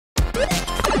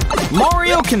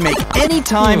Mario can make any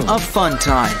time a fun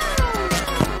time.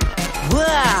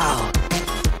 Wow!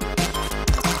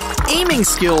 Aiming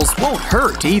skills won't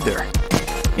hurt either.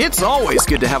 It's always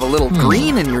good to have a little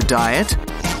green in your diet.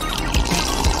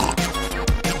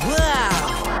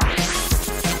 Wow!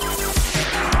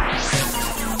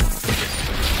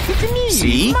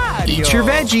 See? Mario. Eat your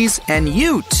veggies and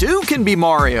you too can be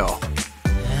Mario.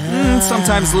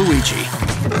 Sometimes Luigi.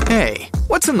 Hey,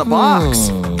 what's in the box?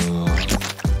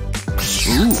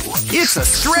 Ooh, it's a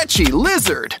stretchy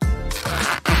lizard.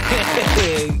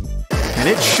 And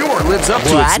it sure lives up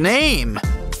to its name.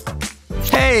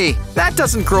 Hey, that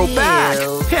doesn't grow back.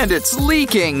 And it's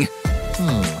leaking.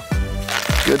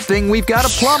 Good thing we've got a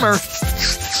plumber.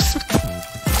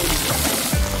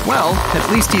 Well,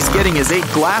 at least he's getting his 8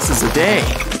 glasses a day.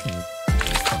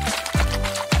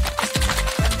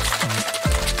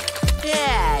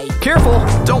 Yay! Careful,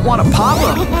 don't want to pop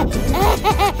him.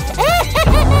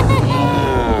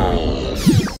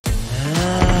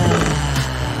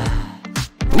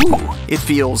 Ooh, it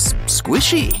feels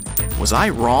squishy. Was I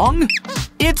wrong?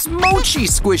 It's Mochi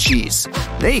squishies.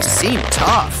 They seem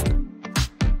tough.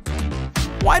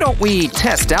 Why don't we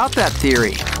test out that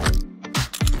theory?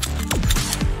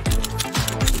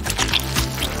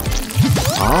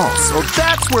 Oh, so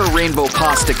that's where rainbow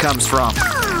pasta comes from.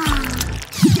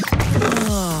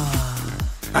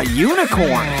 A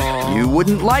unicorn. You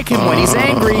wouldn't like him when he's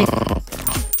angry.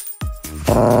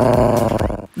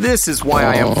 This is why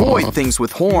I avoid things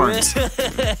with horns.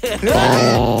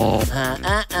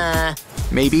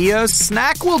 Maybe a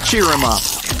snack will cheer him up.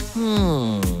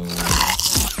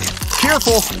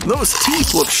 Careful, those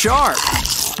teeth look sharp.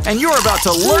 And you're about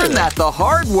to learn that the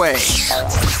hard way.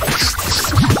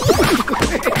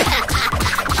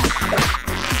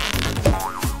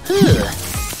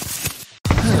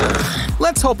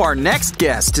 Let's hope our next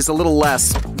guest is a little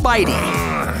less bitey.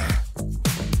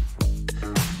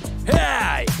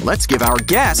 Hey! Let's give our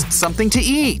guest something to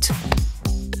eat.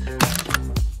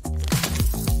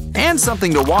 And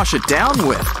something to wash it down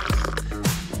with.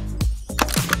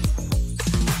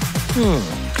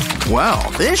 Well,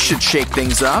 this should shake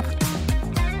things up.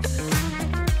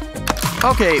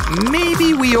 Okay,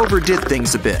 maybe we overdid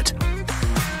things a bit.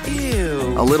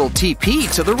 Ew! A little TP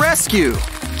to the rescue.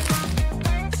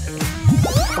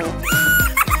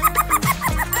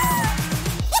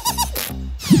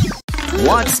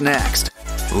 What's next?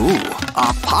 Ooh,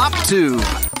 a pop tube.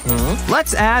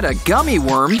 Let's add a gummy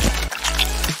worm.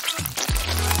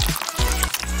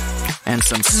 And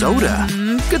some soda.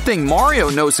 Good thing Mario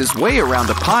knows his way around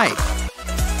a pipe.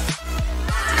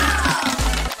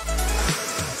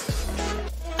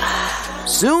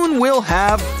 Soon we'll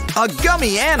have a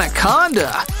gummy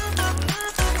anaconda.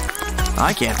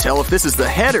 I can't tell if this is the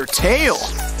head or tail.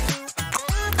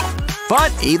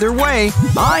 But either way,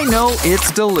 I know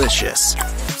it's delicious.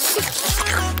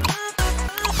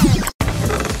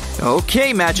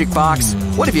 Okay, Magic Box,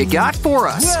 what have you got for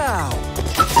us? Wow!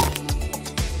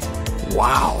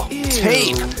 Wow, Ew.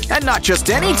 tape! And not just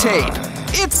any tape!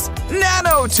 It's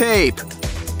Nano tape!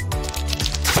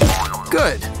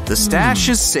 Good, the stash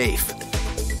is safe.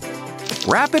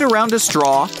 Wrap it around a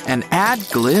straw and add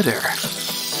glitter.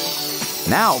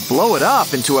 Now blow it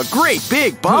up into a great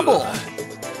big bubble.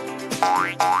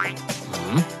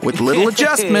 With little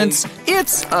adjustments,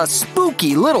 it's a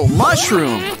spooky little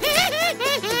mushroom.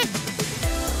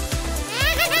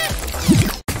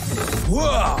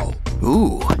 Whoa!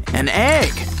 Ooh, an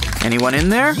egg. Anyone in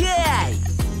there? Yay!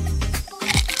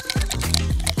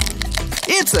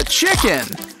 It's a chicken.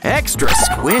 Extra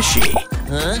squishy.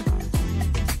 Huh?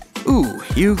 Ooh,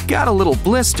 you got a little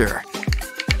blister.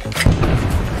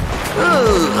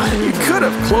 Ugh, you could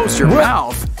have closed your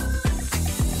mouth.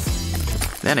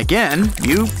 Then again,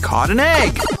 you caught an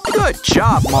egg. Good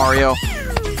job, Mario.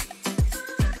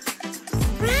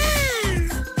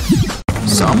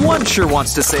 Someone sure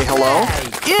wants to say hello.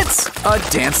 It's a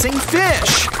dancing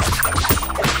fish.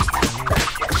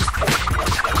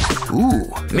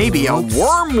 Ooh, maybe a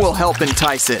worm will help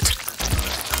entice it.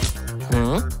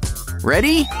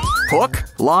 Ready? Hook,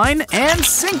 line, and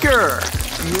sinker.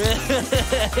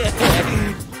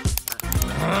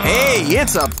 Hey,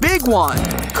 it's a big one.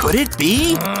 Could it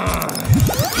be?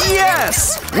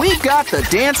 Yes! We've got the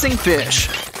dancing fish.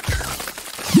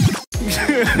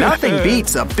 Nothing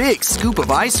beats a big scoop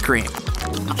of ice cream.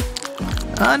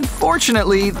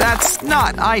 Unfortunately, that's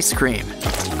not ice cream.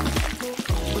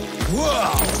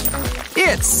 Whoa!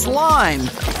 It's slime,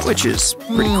 which is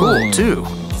pretty cool too.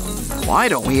 Why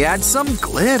don't we add some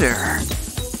glitter?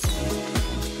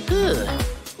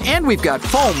 And we've got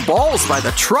foam balls by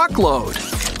the truckload.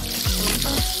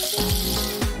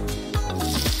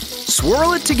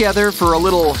 swirl it together for a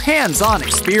little hands-on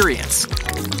experience.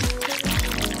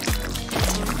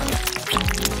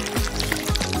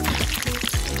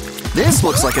 This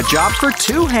looks like a job for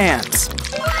 2 hands.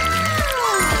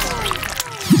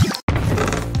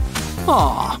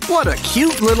 Aw, what a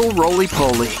cute little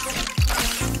roly-poly.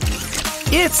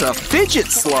 It's a fidget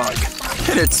slug,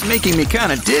 and it's making me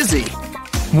kind of dizzy.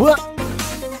 What?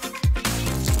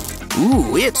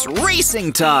 Ooh, it's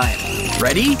racing time.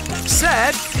 Ready,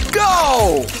 set,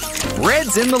 go!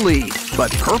 Red's in the lead,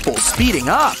 but purple's speeding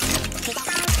up.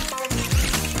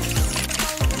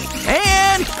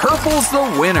 And purple's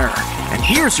the winner. And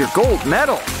here's your gold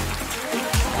medal.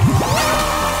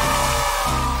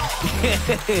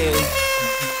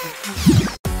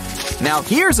 Now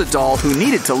here's a doll who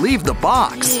needed to leave the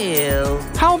box. Ew.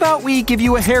 How about we give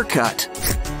you a haircut?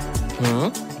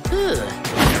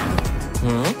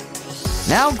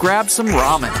 Now grab some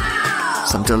ramen.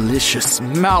 Some delicious,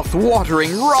 mouth-watering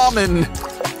ramen.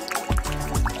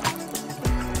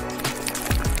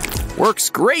 Works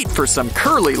great for some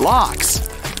curly locks.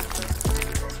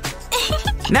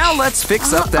 Now let's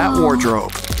fix up that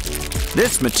wardrobe.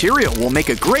 This material will make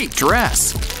a great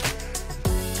dress.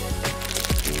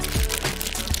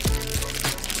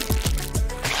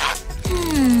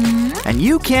 And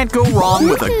you can't go wrong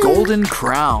with a golden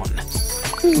crown.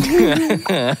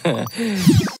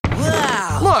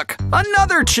 Wow. Look,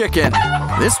 another chicken.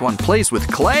 This one plays with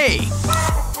clay.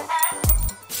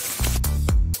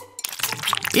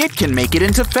 It can make it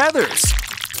into feathers.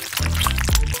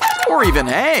 Or even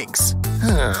eggs.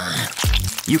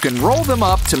 You can roll them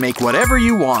up to make whatever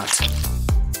you want.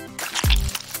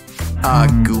 A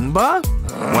Goomba?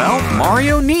 Well,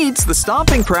 Mario needs the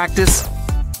stomping practice.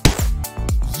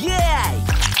 Yay!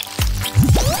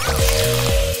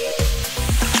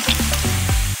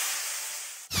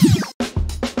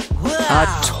 A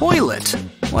toilet.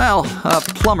 Well, a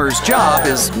plumber's job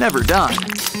is never done.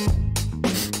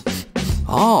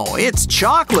 Oh, it's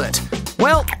chocolate.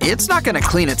 Well, it's not going to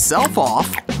clean itself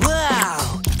off.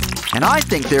 Wow! And I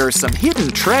think there are some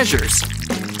hidden treasures.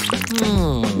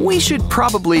 We should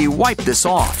probably wipe this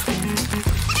off.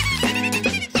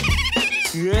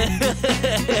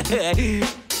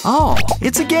 Oh,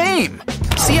 it's a game.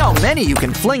 See how many you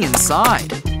can fling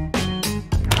inside.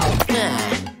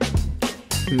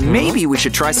 Maybe we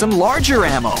should try some larger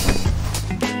ammo.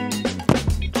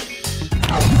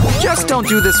 Just don't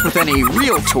do this with any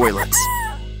real toilets.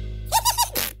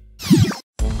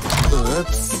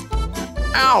 Oops.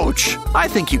 Ouch! I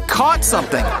think you caught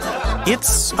something.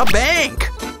 It's a bank.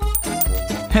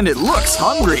 And it looks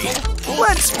hungry.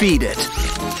 Let's feed it.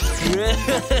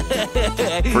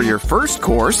 For your first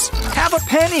course, have a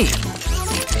penny.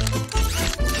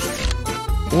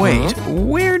 Wait,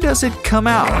 where does it come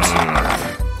out?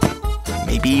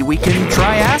 Maybe we can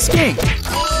try asking.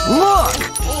 Look!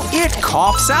 It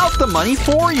coughs out the money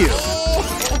for you.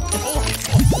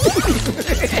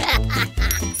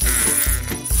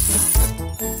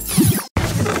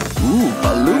 Ooh,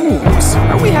 balloons.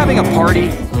 Are we having a party?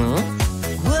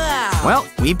 Wow! Well,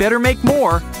 we better make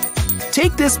more.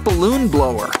 Take this balloon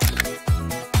blower.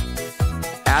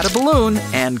 Add a balloon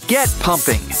and get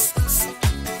pumping.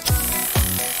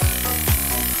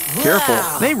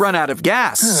 Careful, they run out of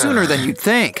gas sooner than you'd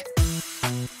think.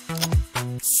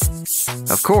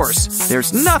 Of course,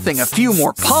 there's nothing a few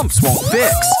more pumps won't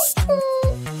fix.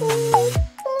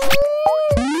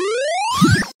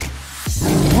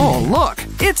 Oh, look,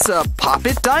 it's a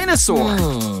Pop-It dinosaur.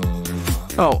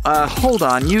 Oh, hold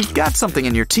on, you've got something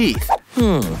in your teeth.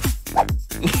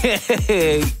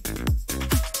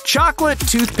 Chocolate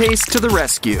toothpaste to the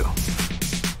rescue.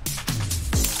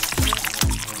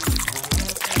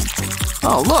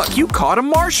 Oh, look, you caught a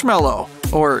marshmallow.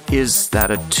 Or is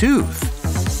that a tooth?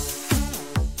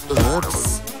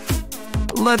 Oops.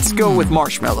 Let's go with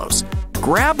marshmallows.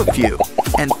 Grab a few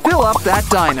and fill up that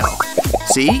dino.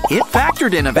 See, it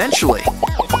factored in eventually.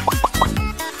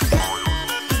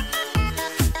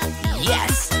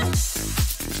 Yes!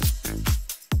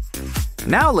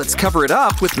 Now let's cover it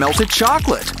up with melted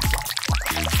chocolate.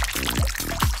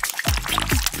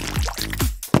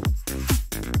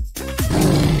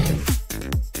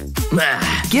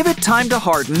 Give it time to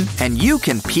harden and you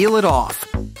can peel it off.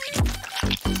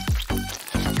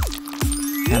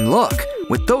 And look,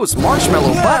 with those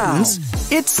marshmallow buttons,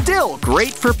 it's still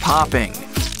great for popping.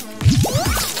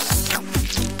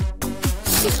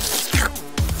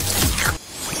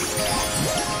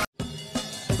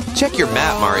 Check your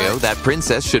map, Mario. That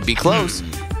princess should be close.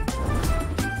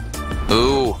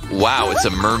 Ooh, wow, it's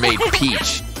a mermaid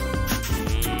peach.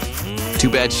 Too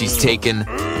bad she's taken.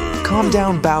 Calm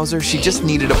down, Bowser. She just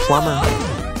needed a plumber.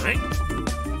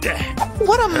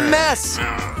 What a mess!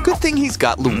 Good thing he's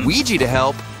got Luigi to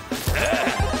help.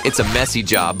 It's a messy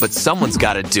job, but someone's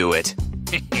got to do it.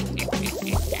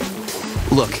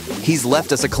 Look, he's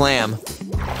left us a clam.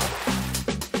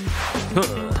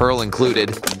 Pearl included.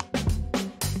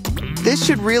 This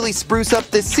should really spruce up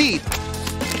this seat.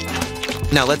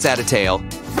 Now let's add a tail.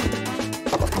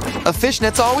 A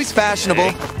fishnet's always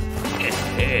fashionable.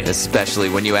 Especially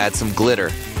when you add some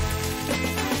glitter.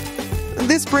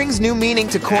 This brings new meaning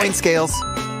to coin scales.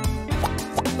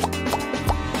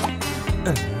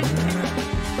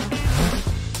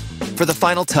 For the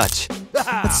final touch,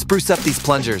 let's spruce up these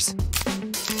plungers.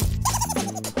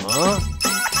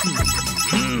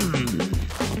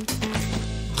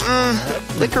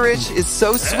 Licorice is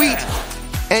so sweet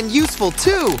and useful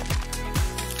too.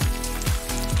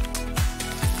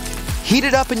 Heat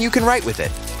it up and you can write with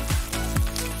it.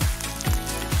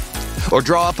 Or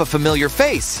draw up a familiar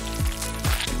face.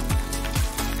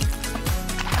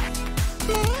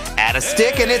 Add a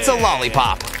stick and it's a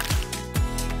lollipop.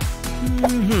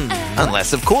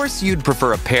 Unless, of course, you'd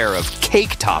prefer a pair of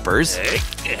cake toppers.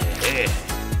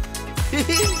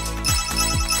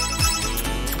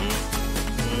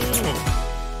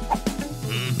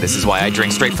 This is why I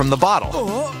drink straight from the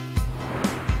bottle.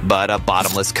 But a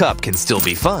bottomless cup can still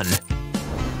be fun.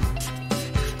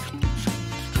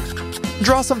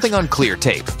 Draw something on clear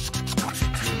tape.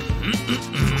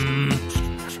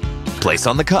 Place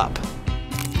on the cup.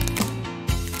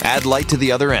 Add light to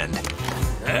the other end.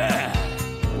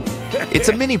 It's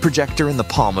a mini projector in the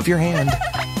palm of your hand.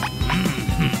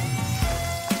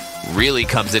 Really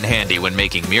comes in handy when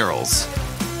making murals.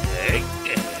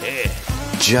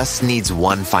 Just needs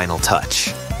one final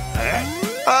touch.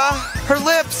 Her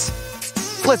lips!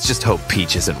 Let's just hope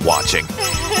Peach isn't watching.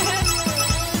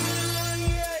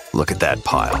 Look at that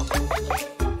pile.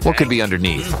 What could be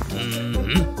underneath?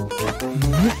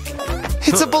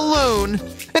 It's a balloon!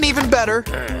 And even better,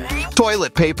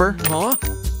 toilet paper.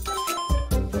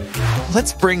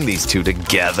 Let's bring these two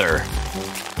together.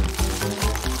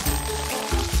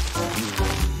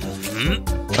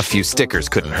 A few stickers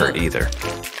couldn't hurt either.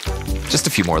 Just a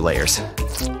few more layers.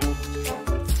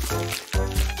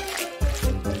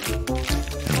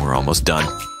 And we're almost done.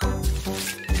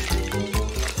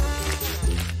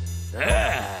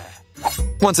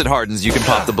 Once it hardens, you can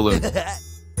pop the balloon.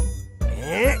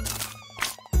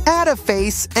 Add a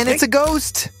face, and it's a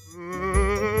ghost.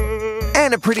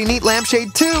 And a pretty neat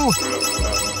lampshade, too.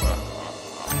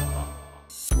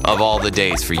 Of all the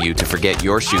days for you to forget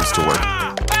your shoes to work,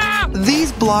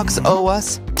 these blocks owe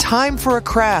us time for a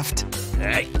craft.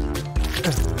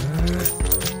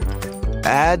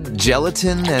 Add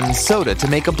gelatin and soda to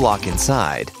make a block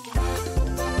inside.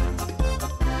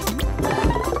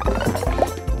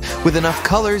 With enough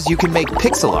colors, you can make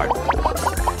pixel art.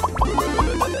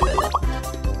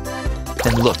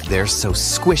 And look, they're so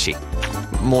squishy.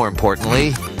 More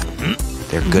importantly,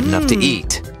 they're good enough to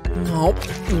eat.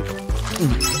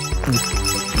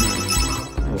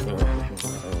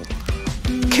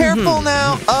 Careful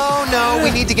now! Oh no,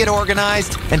 we need to get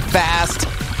organized and fast.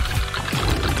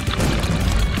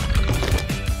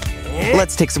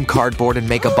 Let's take some cardboard and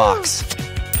make a box.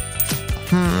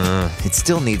 It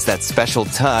still needs that special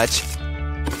touch.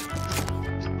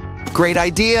 Great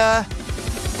idea!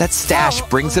 That stash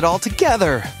brings it all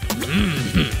together.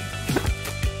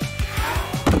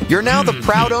 You're now the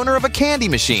proud owner of a candy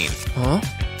machine.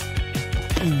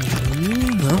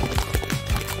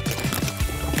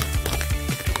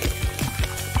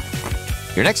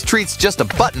 Your next treat's just a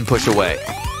button push away.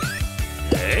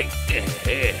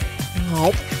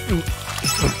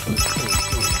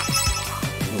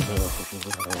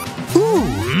 Ooh,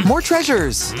 more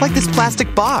treasures, like this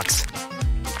plastic box.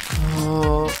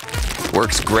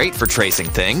 Works great for tracing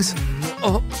things.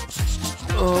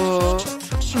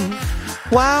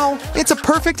 Wow, it's a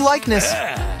perfect likeness.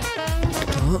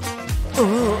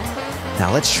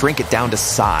 Now let's shrink it down to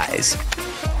size.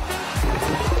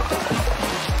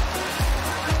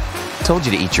 Told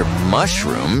you to eat your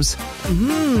mushrooms.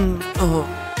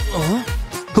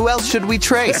 Who else should we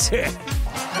trace? King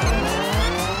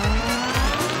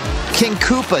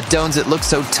Koopa dones it looks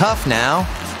so tough now.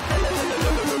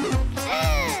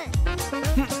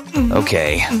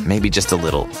 Okay, maybe just a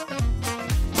little.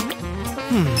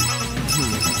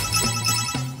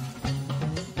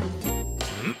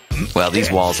 Well,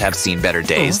 these walls have seen better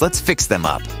days. Let's fix them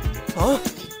up.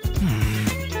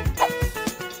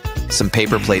 Some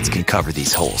paper plates can cover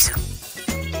these holes.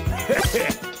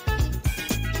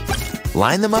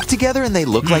 Line them up together and they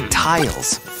look like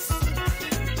tiles.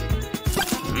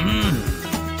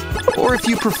 Or if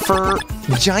you prefer,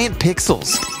 giant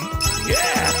pixels.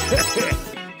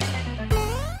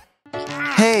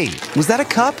 Hey, was that a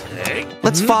cup?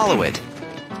 Let's follow it.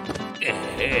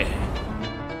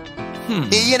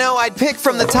 You know, I'd pick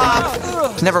from the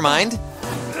top. Never mind.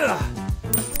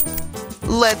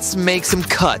 Let's make some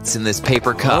cuts in this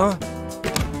paper cup.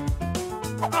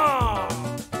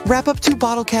 Wrap up 2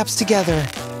 bottle caps together.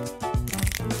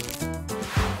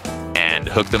 And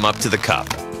hook them up to the cup.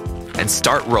 And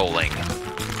start rolling.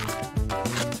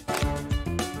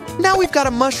 Now we've got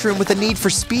a mushroom with a need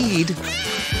for speed.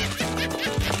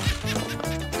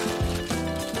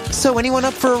 So anyone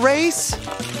up for a race?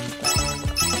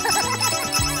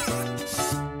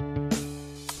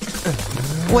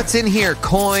 What's in here?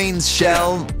 Coins,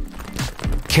 shell?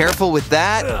 Careful with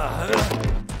that.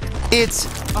 It's...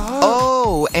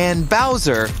 Oh, and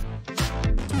Bowser.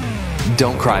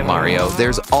 Don't cry, Mario.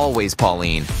 There's always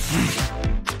Pauline.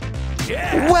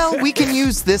 Well, we can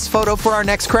use this photo for our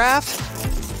next craft.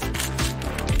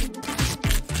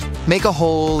 Make a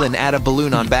hole and add a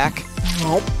balloon on back.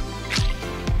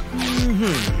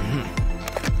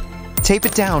 Tape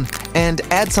it down and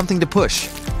add something to push.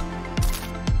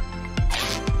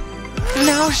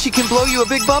 Now she can blow you a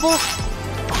big bubble?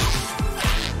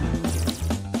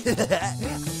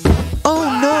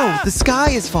 Oh no, the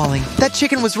sky is falling. That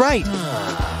chicken was right.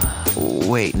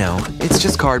 Wait, no, it's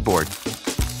just cardboard.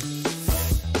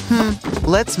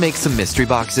 Let's make some mystery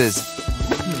boxes.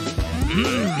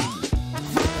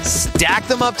 Stack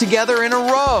them up together in a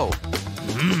row.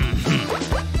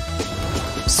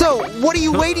 So, what are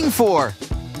you waiting for?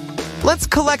 Let's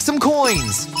collect some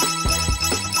coins.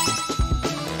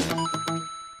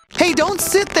 Hey, don't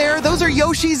sit there. Those are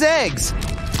Yoshi's eggs.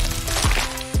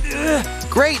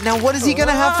 Great, now what is he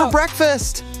gonna have for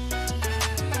breakfast?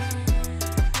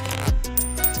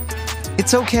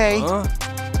 It's okay.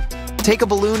 Take a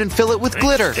balloon and fill it with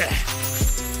glitter.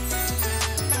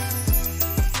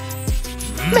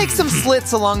 Make some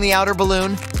slits along the outer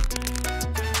balloon.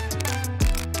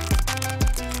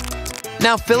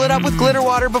 Now fill it up with glitter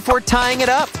water before tying it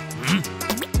up.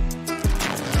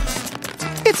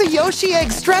 It's a Yoshi egg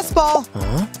stress ball.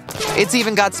 It's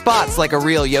even got spots like a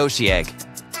real Yoshi egg.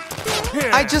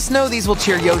 I just know these will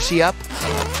cheer Yoshi up.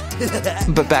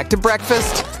 But back to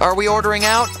breakfast. Are we ordering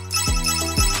out?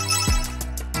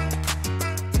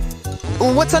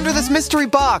 What's under this mystery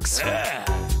box?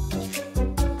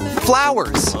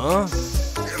 Flowers.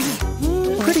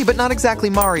 Pretty, but not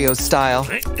exactly Mario's style.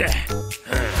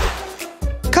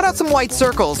 Cut out some white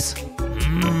circles.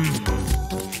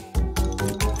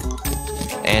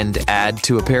 And add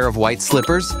to a pair of white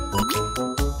slippers.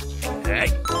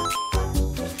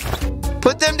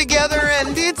 Put them together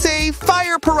and it's a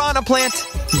fire piranha plant.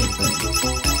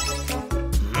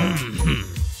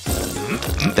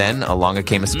 Then along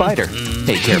came a spider.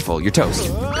 Hey, careful, you're toast.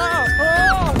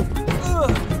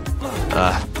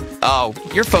 Oh,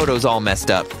 your photo's all messed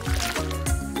up.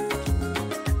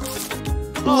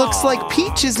 Looks like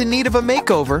Peach is in need of a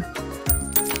makeover.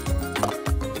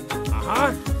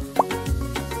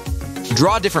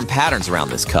 Draw different patterns around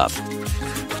this cup.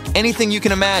 Anything you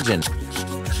can imagine.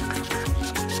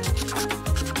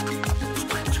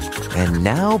 And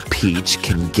now Peach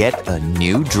can get a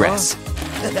new dress.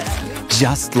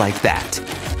 Just like that.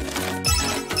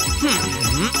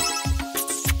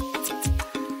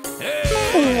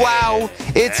 Wow,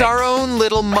 it's our own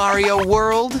little Mario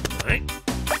world.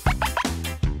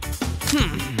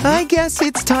 I guess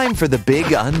it's time for the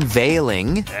big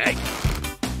unveiling.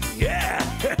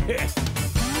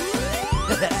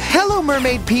 Hello,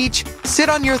 Mermaid Peach. Sit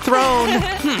on your throne.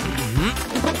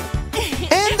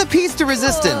 And the piece de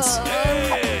resistance.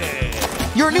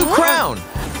 Your new crown.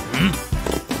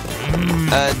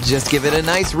 Just give it a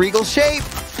nice regal shape.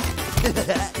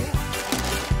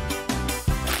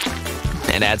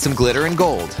 And add some glitter and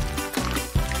gold.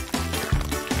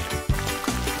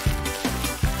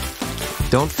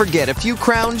 Don't forget a few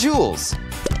crown jewels.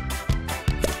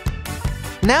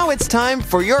 Now it's time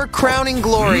for your crowning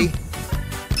glory.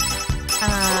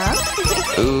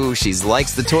 Ooh, she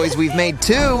likes the toys we've made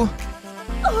too.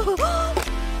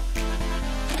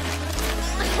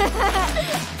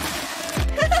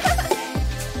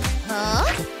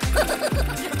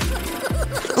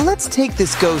 Let's take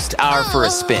this ghost hour for a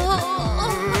spin.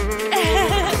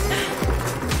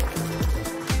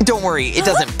 Don't worry, it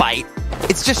doesn't bite.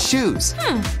 It's just shoes.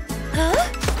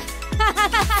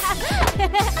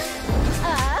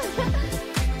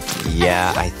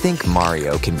 Yeah, I think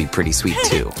Mario can be pretty sweet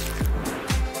too.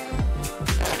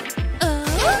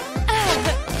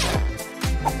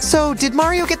 So, did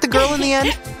Mario get the girl in the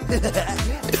end?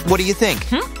 What do you think?